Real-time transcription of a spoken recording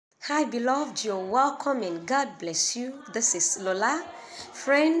Hi, beloved, you're welcome and God bless you. This is Lola.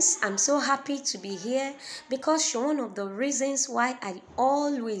 Friends, I'm so happy to be here because you're one of the reasons why I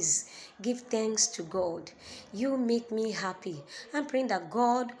always give thanks to God. You make me happy. I'm praying that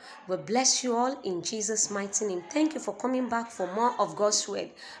God will bless you all in Jesus' mighty name. Thank you for coming back for more of God's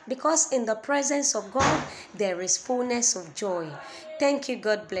word, because in the presence of God, there is fullness of joy. Thank you.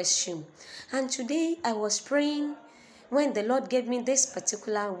 God bless you. And today I was praying when the Lord gave me this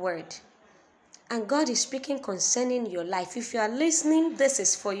particular word. And God is speaking concerning your life. If you are listening, this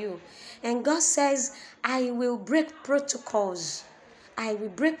is for you. And God says, I will break protocols. I will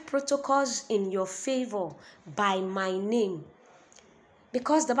break protocols in your favor by my name.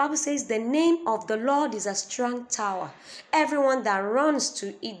 Because the Bible says the name of the Lord is a strong tower. Everyone that runs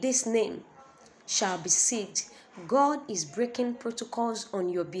to this name shall be saved. God is breaking protocols on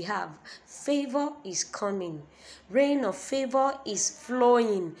your behalf. Favor is coming. Rain of favor is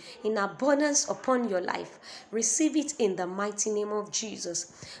flowing in abundance upon your life. Receive it in the mighty name of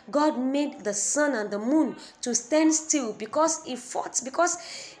Jesus. God made the sun and the moon to stand still because he fought,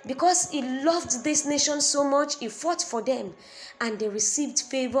 because he loved this nation so much, he fought for them and they received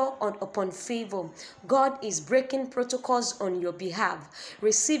favor upon favor. God is breaking protocols on your behalf.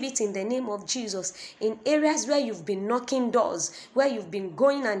 Receive it in the name of Jesus. In areas where you've been knocking doors, where you've been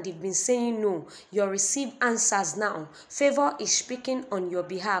going and they've been saying no, you'll receive answers now. Favor is speaking on your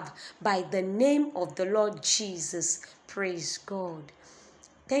behalf by the name of the Lord Jesus. Praise God.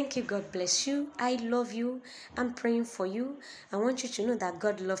 Thank you. God bless you. I love you. I'm praying for you. I want you to know that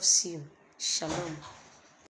God loves you. Shalom.